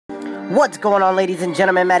What's going on, ladies and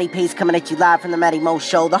gentlemen? Matty Pace coming at you live from the Matty Mo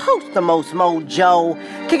Show, the host, the most mojo,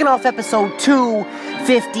 kicking off episode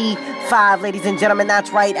 255, ladies and gentlemen.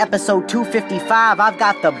 That's right, episode 255. I've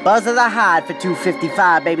got the buzz of the hide for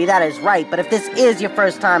 255, baby. That is right. But if this is your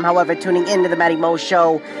first time, however, tuning into the Matty Mo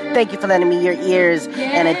Show, thank you for lending me your ears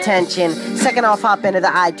and attention. Second off, hop into the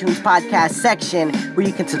iTunes podcast section where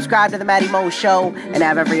you can subscribe to the Matty Mo Show and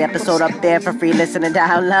have every episode up there for free listen and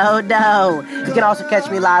download. You can also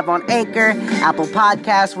catch me live on Anchor, Apple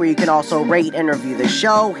Podcasts, where you can also rate and review the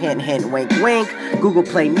show. Hint, hint, wink, wink. Google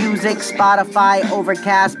Play Music, Spotify,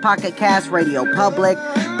 Overcast, Pocket Cast, Radio Public,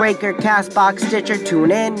 Breaker, Castbox, Stitcher,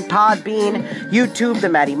 TuneIn, Podbean, YouTube, The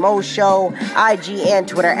Matty Mo Show, IG and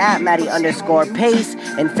Twitter at Matty_Pace,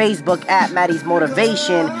 and Facebook at Matty's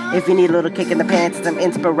Motivation if you need a little kick in the pants and some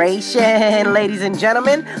inspiration, ladies and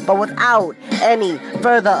gentlemen. But without any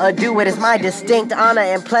further ado, it is my distinct honor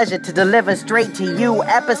and pleasure to deliver straight to you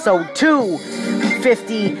episode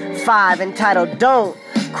 255 entitled Don't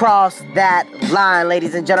Cross That Line,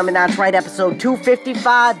 ladies and gentlemen. That's right, episode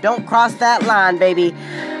 255. Don't cross that line, baby.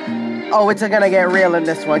 Oh, it's gonna get real in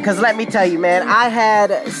this one, because let me tell you, man, I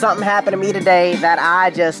had something happen to me today that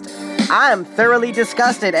I am thoroughly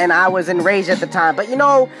disgusted, and I was enraged at the time. But,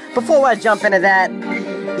 before I jump into that,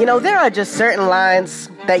 there are just certain lines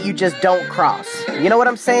that you just don't cross. You know what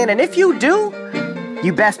I'm saying? And if you do,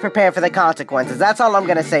 you best prepare for the consequences. That's all I'm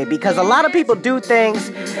gonna say, because a lot of people do things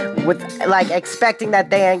with, expecting that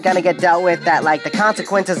they ain't gonna get dealt with, that, the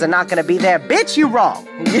consequences are not gonna be there. Bitch, you wrong.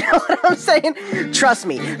 You know what I'm saying? Trust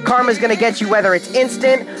me, karma's gonna get you, whether it's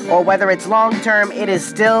instant or whether it's long-term. It is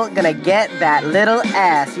still gonna get that little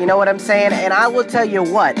ass. You know what I'm saying? And I will tell you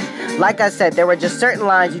what, like I said, there were just certain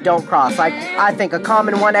lines you don't cross. I think a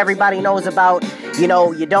common one everybody knows about, you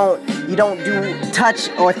don't do touch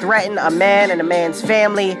or threaten a man and a man's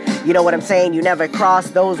family. You know what I'm saying? You never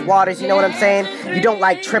cross those waters. You know what I'm saying? You don't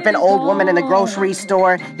trip an old woman in the grocery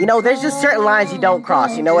store. There's just certain lines you don't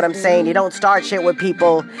cross. You know what I'm saying? You don't start shit with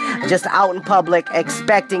people just out in public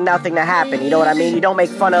expecting nothing to happen. You know what I mean? You don't make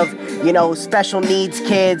fun of, special needs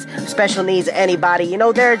kids, special needs anybody.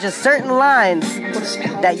 There are just certain lines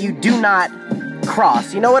that you do not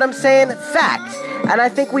cross. You know what I'm saying? Fact. And I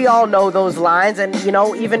think we all know those lines, and,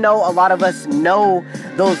 even though a lot of us know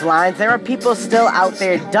those lines, there are people still out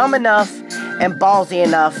there dumb enough and ballsy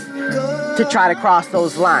enough to try to cross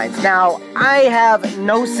those lines. Now, I have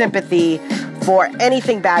no sympathy for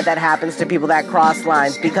anything bad that happens to people that cross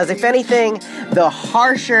lines, because if anything, the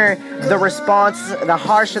harsher the response, the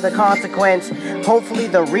harsher the consequence, hopefully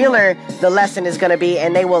the realer the lesson is going to be,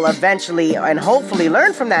 and they will eventually and hopefully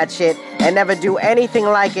learn from that shit and never do anything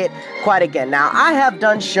like it quite again. Now, I have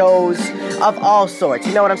done shows of all sorts.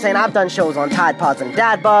 You know what I'm saying? I've done shows on Tide Pods and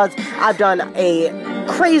Dad Bods. I've done a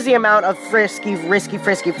crazy amount of risky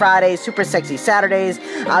Fridays, super sexy Saturdays.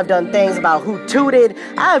 I've done things about who tooted.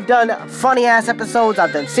 I've done funny ass episodes.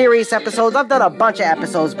 I've done serious episodes. I've done a bunch of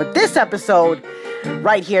episodes, but this episode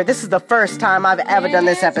right here, this is the first time I've ever done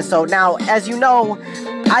this episode. Now, as you know,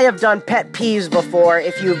 I have done pet peeves before.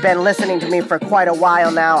 If you've been listening to me for quite a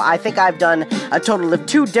while now, I think I've done a total of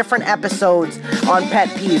 2 different episodes on pet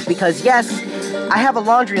peeves, because yes, I have a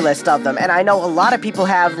laundry list of them, and I know a lot of people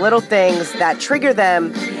have little things that trigger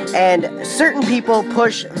them, and certain people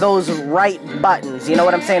push those right buttons. You know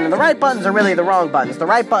what I'm saying? And the right buttons are really the wrong buttons. The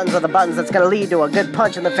right buttons are the buttons that's going to lead to a good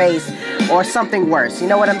punch in the face or something worse. You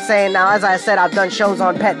know what I'm saying? Now, as I said, I've done shows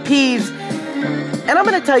on pet peeves, and I'm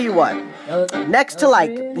going to tell you what. Next to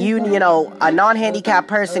a non-handicapped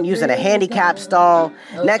person using a handicap stall,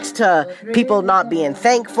 next to people not being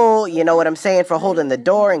thankful, you know what I'm saying, for holding the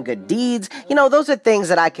door and good deeds, those are things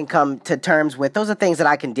that I can come to terms with. Those are things that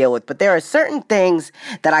I can deal with. But there are certain things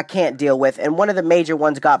that I can't deal with, and one of the major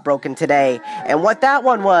ones got broken today. And what that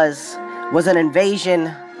one was an invasion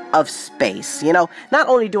of space. Not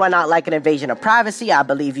only do I not like an invasion of privacy, I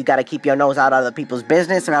believe you gotta keep your nose out of other people's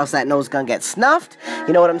business, or else that nose gonna get snuffed.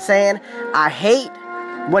 You know what I'm saying? I hate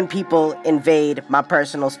when people invade my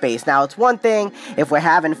personal space. Now, it's one thing if we're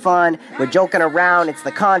having fun, we're joking around, it's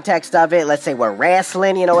the context of it. Let's say we're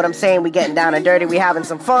wrestling, you know what I'm saying? We getting down and dirty, we having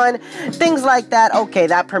some fun. Things like that, okay,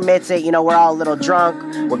 that permits it. We're all a little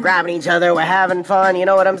drunk, we're grabbing each other, we're having fun, you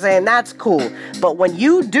know what I'm saying? That's cool. But when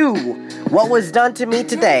you do what was done to me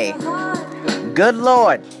today, good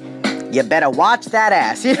Lord, you better watch that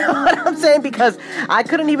ass. You know what I'm saying? Because I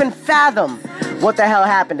couldn't even fathom what the hell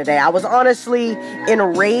happened today. I was honestly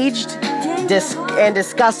enraged and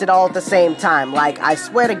disgusted all at the same time. I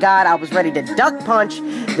swear to God, I was ready to duck punch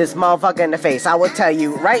this motherfucker in the face. I will tell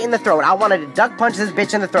you, right in the throat. I wanted to duck punch this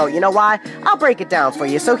bitch in the throat. You know why? I'll break it down for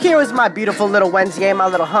you. So here was my beautiful little Wednesday, my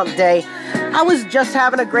little hump day. I was just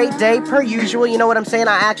having a great day per usual, you know what I'm saying?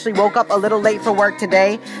 I actually woke up a little late for work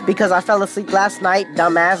today because I fell asleep last night.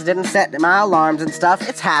 Dumbass, didn't set my alarms and stuff.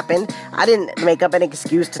 It's happened. I didn't make up an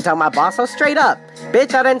excuse to tell my boss. I was straight up.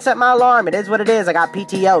 Bitch, I didn't set my alarm. It is what it is. I got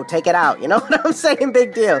PTO. Take it out. You know what I'm saying?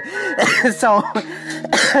 Big deal. So,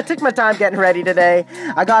 I took my time getting ready today.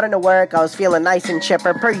 I got into work. I was feeling nice and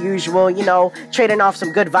chipper per usual, you know, trading off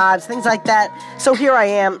some good vibes, things like that. So here I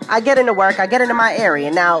am. I get into work. I get into my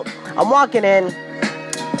area. Now, I'm walking in,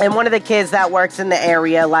 and one of the kids that works in the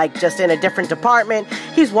area, like just in a different department,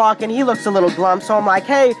 he's walking, he looks a little glum, so I'm like,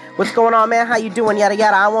 hey, what's going on, man? How you doing? Yada,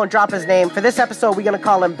 yada. I won't drop his name. For this episode, we're going to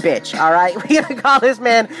call him Bitch, all right? We're going to call this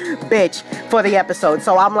man Bitch for the episode.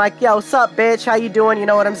 So I'm like, yo, sup, bitch? How you doing? You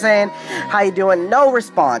know what I'm saying? How you doing? No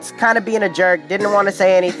response. Kind of being a jerk. Didn't want to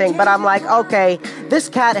say anything, but I'm like, okay, this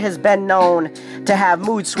cat has been known to have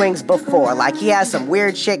mood swings before. Like, he has some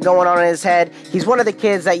weird shit going on in his head. He's one of the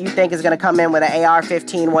kids that you think is going to come in with an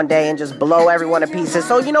AR-15 one day and just blow everyone to pieces.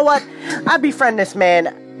 So, you know what? I befriend this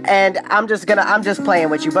man, and I'm just playing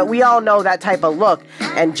with you. But we all know that type of look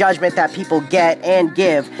and judgment that people get and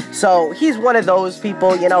give. So he's one of those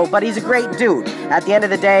people, you know, but he's a great dude. At the end of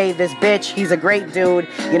the day, this bitch, he's a great dude.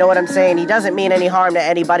 You know what I'm saying? He doesn't mean any harm to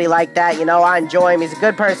anybody like that. You know, I enjoy him. He's a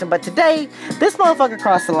good person. But today, this motherfucker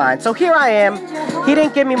crossed the line. So here I am. He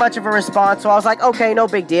didn't give me much of a response. So I was like, okay, no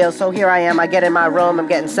big deal. So here I am. I get in my room. I'm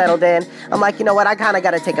getting settled in. I'm like, you know what? I kind of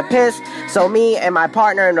got to take a piss. So me and my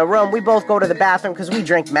partner in the room, we both go to the bathroom because we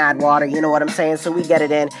drink mad water, you know what I'm saying? So we get it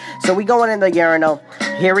in. So we go in the urinal.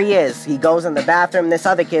 Here he is. He goes in the bathroom. This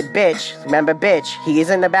other kid, Bitch, remember Bitch, he's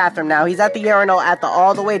in the bathroom now. He's at the urinal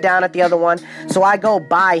all the way down at the other one. So I go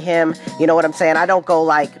by him, you know what I'm saying? I don't go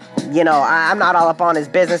like, you know, I'm not all up on his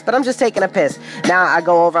business, but I'm just taking a piss. Now I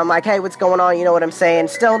go over, I'm like, hey, what's going on? You know what I'm saying?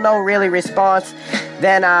 Still no really response.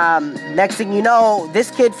 Then, next thing you know, this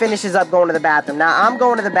kid finishes up going to the bathroom. Now, I'm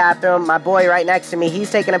going to the bathroom. My boy right next to me, he's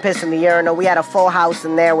taking a piss in the urinal. We had a full house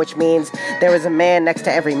in there, which means there was a man next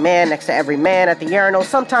to every man at the urinal.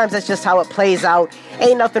 Sometimes that's just how it plays out.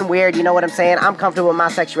 Ain't nothing weird, you know what I'm saying? I'm comfortable with my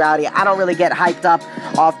sexuality. I don't really get hyped up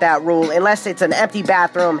off that rule unless it's an empty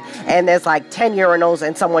bathroom and there's like 10 urinals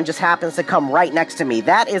and someone just happens to come right next to me.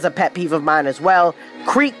 That is a pet peeve of mine as well.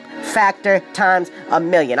 Creep factor times a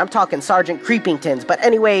million. I'm talking Sergeant Creepingtons. But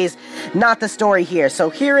anyways, not the story here. So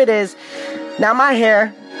here it is. Now my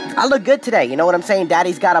hair, I look good today, you know what I'm saying?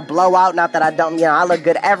 Daddy's got a blowout, not that I don't, you know, I look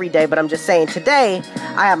good every day, but I'm just saying today,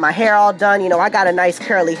 I have my hair all done, you know, I got a nice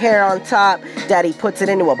curly hair on top, Daddy puts it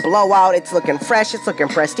into a blowout, it's looking fresh, it's looking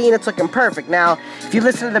pristine, it's looking perfect. Now, if you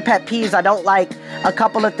listen to the pet peeves, I don't like a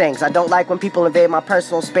couple of things. I don't like when people invade my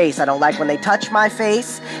personal space, I don't like when they touch my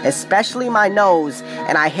face, especially my nose,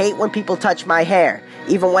 and I hate when people touch my hair.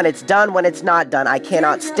 Even when it's done, when it's not done. I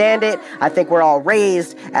cannot stand it. I think we're all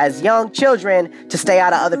raised as young children to stay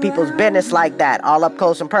out of other people's business like that. All up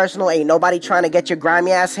close and personal. Ain't nobody trying to get your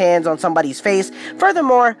grimy ass hands on somebody's face.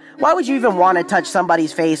 Furthermore, why would you even want to touch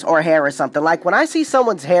somebody's face or hair or something? Like when I see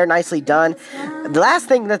someone's hair nicely done, the last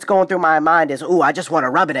thing that's going through my mind is, ooh, I just want to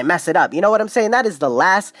rub it and mess it up. You know what I'm saying? That is the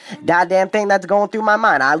last goddamn thing that's going through my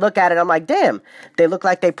mind. I look at it, I'm like, damn, they look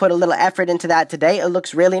like they put a little effort into that today. It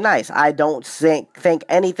looks really nice. I don't think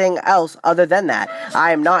anything else other than that.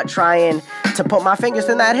 I am not trying to put my fingers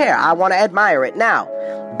in that hair. I want to admire it. Now,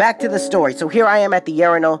 back to the story. So here I am at the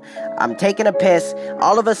urinal. I'm taking a piss.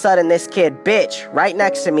 All of a sudden, this kid, Bitch, right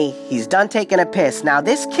next to me, he's done taking a piss. Now,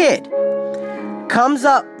 this kid comes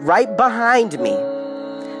up right behind me.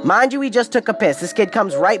 Mind you, he just took a piss. This kid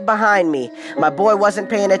comes right behind me. My boy wasn't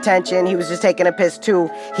paying attention. He was just taking a piss too.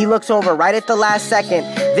 He looks over right at the last second.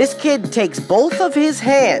 This kid takes both of his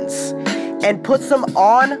hands and puts them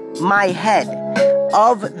on my head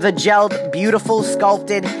of the gelled, beautiful,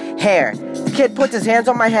 sculpted hair. The kid puts his hands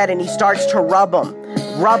on my head and he starts to rub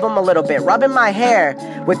them a little bit, rubbing my hair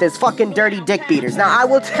with his fucking dirty dick beaters. Now, I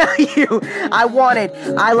will tell you,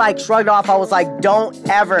 I shrugged off. I was like, don't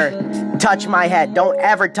ever touch my head. Don't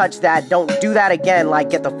ever touch that. Don't do that again.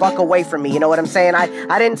 Like, get the fuck away from me. You know what I'm saying? I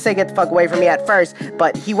didn't say get the fuck away from me at first,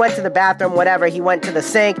 but he went to the bathroom, whatever. He went to the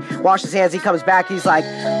sink, washed his hands. He comes back. He's like,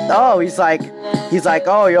 oh,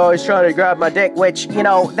 you're always trying to grab my dick, which, you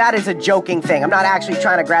know, that is a joking thing. I'm not actually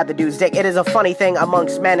trying to grab the dude's dick. It is a funny thing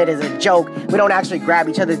amongst men. It is a joke. We don't actually grab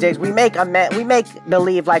each other's dicks. We make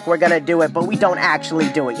believe like we're gonna do it, but we don't actually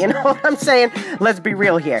do it. You know what I'm saying? Let's be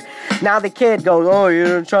real here. Now the kid goes, oh,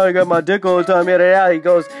 you're trying to grab my dick all the time. He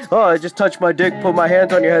goes, oh, I just touched my dick, put my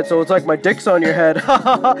hands on your head, so it's like my dick's on your head.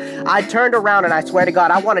 I turned around and I swear to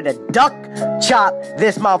God, I wanted to duck chop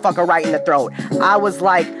this motherfucker right in the throat. I was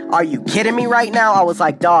like, are you kidding me right now? I was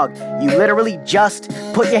like, dog, you literally just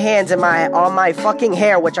put your hands on my fucking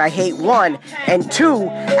hair, which I hate, 1, and 2,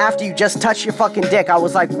 after you just touched your fucking dick. I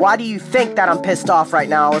was like, why do you think that I'm pissed off right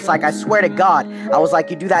now? I was like, I swear to God, I was like,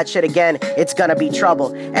 you do that shit again, it's gonna be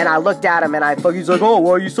trouble. And I looked at him and he's like, oh,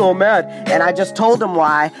 why are you so mad? And I just told him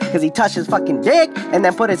why, because he touched his fucking dick and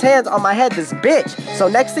then put his hands on my head, this bitch. So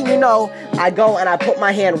next thing you know, I go and I put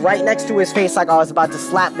my hand right next to his face like I was about to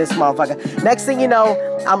slap this motherfucker. Next thing you know,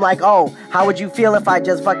 I'm like, oh, how would you feel if I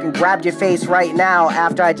just fucking grabbed your face right now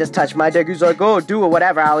after I just touched my dick? He's like, oh, do it,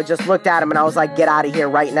 whatever. I just looked at him and I was like, get out of here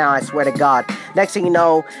right now, I swear to God. Next thing you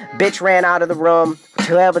know, bitch ran out of the room,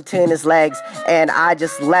 tail between his legs, and I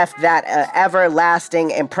just left that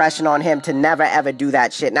everlasting impression on him to never ever do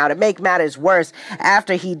that shit. Now, to make matters worse,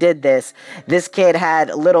 after he did this kid had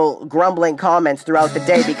little grumbling comments throughout the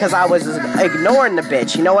day because I was ignoring the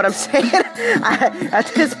bitch, you know what I'm saying?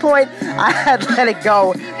 At this point, I had let it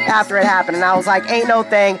go after it happened, and I was like, ain't no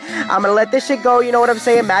thing, I'm gonna let this shit go, you know what I'm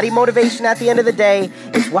saying? Matty motivation at the end of the day,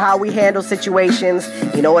 it's how we handle situations,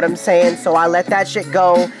 you know what I'm saying? So I let that shit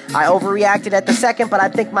go. I overreacted at the second, but I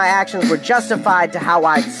think my actions were justified to how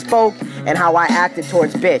I spoke and how I acted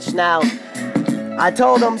towards bitch. Now, I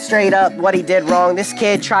told him straight up what he did wrong. This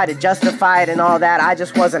kid tried to justify it and all that. I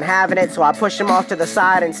just wasn't having it, so I pushed him off to the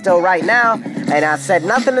side, and still right now, and I said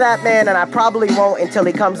nothing to that man, and I probably won't until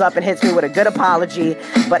he comes up and hits me with a good apology.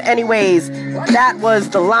 But anyways, that was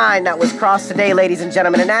the line that was crossed today, ladies and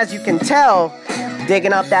gentlemen, and as you can tell,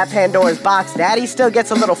 digging up that Pandora's box, Daddy still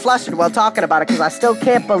gets a little flustered while talking about it, because I still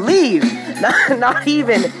can't believe, not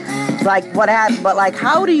even like what happened, but like,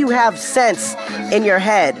 how do you have sense in your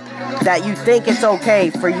head that you think it's okay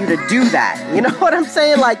for you to do that? You know what I'm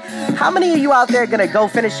saying? Like, how many of you out there gonna go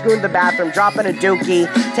finish school in the bathroom, dropping a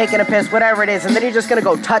dookie, taking a piss, whatever it is, and then you're just gonna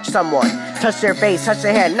go touch someone, touch their face, touch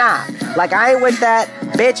their head? Nah, like, I ain't with that.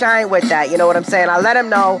 Bitch, I ain't with that, you know what I'm saying? I let him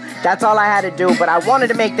know, that's all I had to do, but I wanted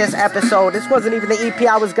to make this episode. This wasn't even the EP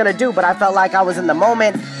I was gonna do, but I felt like I was in the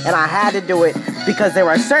moment, and I had to do it, because there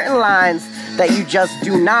are certain lines that you just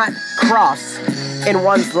do not cross in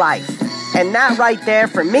one's life. And that right there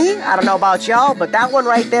for me, I don't know about y'all, but that one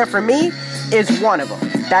right there for me is one of them.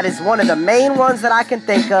 That is one of the main ones that I can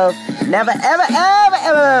think of. Never, ever, ever,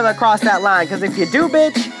 ever, ever cross that line, because if you do,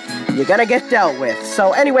 bitch, you're gonna get dealt with.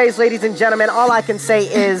 So anyways, ladies and gentlemen, all I can say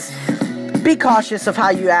is be cautious of how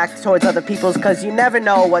you act towards other people, because you never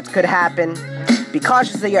know what could happen. Be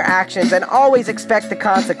cautious of your actions and always expect the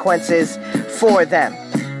consequences for them,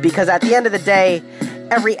 because at the end of the day,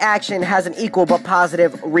 every action has an equal but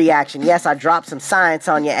positive reaction. Yes, I dropped some science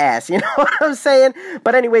on your ass, you know what I'm saying?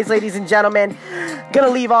 But anyways, ladies and gentlemen, gonna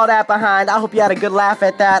leave all that behind. I hope you had a good laugh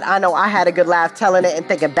at that. I know I had a good laugh telling it and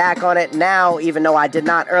thinking back on it now, even though I did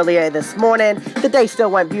not earlier this morning. The day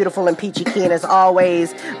still went beautiful and peachy keen as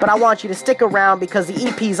always, but I want you to stick around because the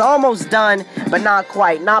EP's almost done, but not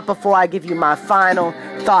quite. Not before I give you my final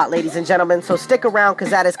thought, ladies and gentlemen. So stick around, because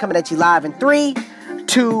that is coming at you live in 3,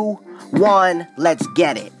 2, 1, let's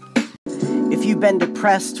get it. If you've been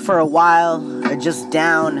depressed for a while or just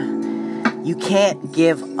down, you can't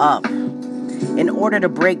give up. In order to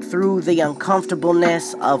break through the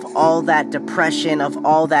uncomfortableness of all that depression, of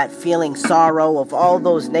all that feeling sorrow, of all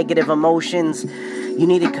those negative emotions, you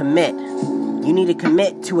need to commit. You need to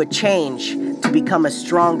commit to a change to become a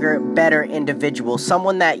stronger, better individual.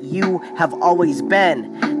 Someone that you have always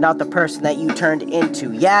been, not the person that you turned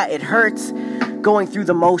into. Yeah, it hurts going through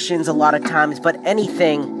the motions a lot of times, but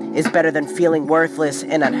anything is better than feeling worthless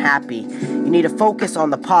and unhappy. You need to focus on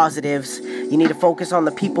the positives. You need to focus on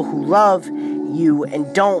the people who love you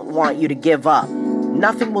and don't want you to give up.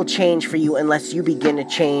 Nothing will change for you unless you begin to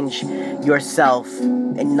change yourself.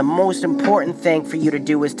 And the most important thing for you to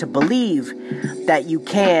do is to believe that you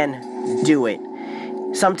can do it.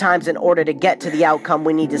 Sometimes in order to get to the outcome,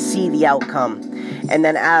 we need to see the outcome. And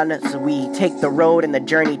then as we take the road and the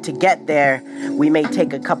journey to get there, we may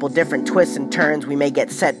take a couple different twists and turns. We may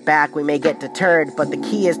get set back. We may get deterred. But the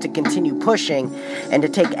key is to continue pushing and to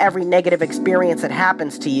take every negative experience that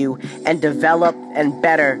happens to you and develop and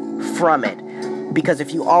better from it. Because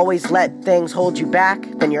if you always let things hold you back,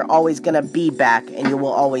 then you're always going to be back and you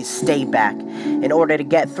will always stay back. In order to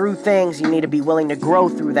get through things, you need to be willing to grow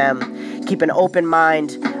through them. Keep an open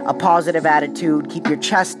mind, a positive attitude, keep your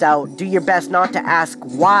chest out. Do your best not to ask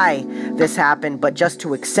why this happened, but just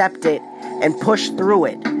to accept it and push through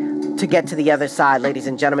it to get to the other side, ladies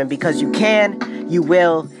and gentlemen, because you can, you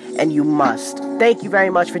will, and you must. Thank you very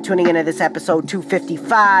much for tuning into this episode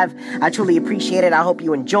 255. I truly appreciate it. I hope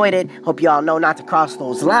you enjoyed it. Hope you all know not to cross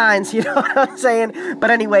those lines. You know what I'm saying? But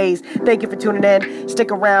anyways, thank you for tuning in. Stick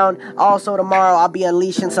around. Also, tomorrow I'll be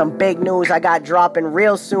unleashing some big news I got dropping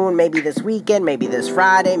real soon. Maybe this weekend, maybe this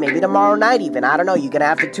Friday, maybe tomorrow night even. I don't know. You're going to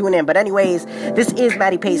have to tune in. But anyways, this is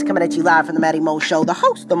Matty Pace coming at you live from the Matty Mo Show. The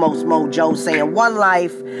host, the most mojo, saying one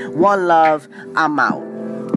life, one love. I'm out.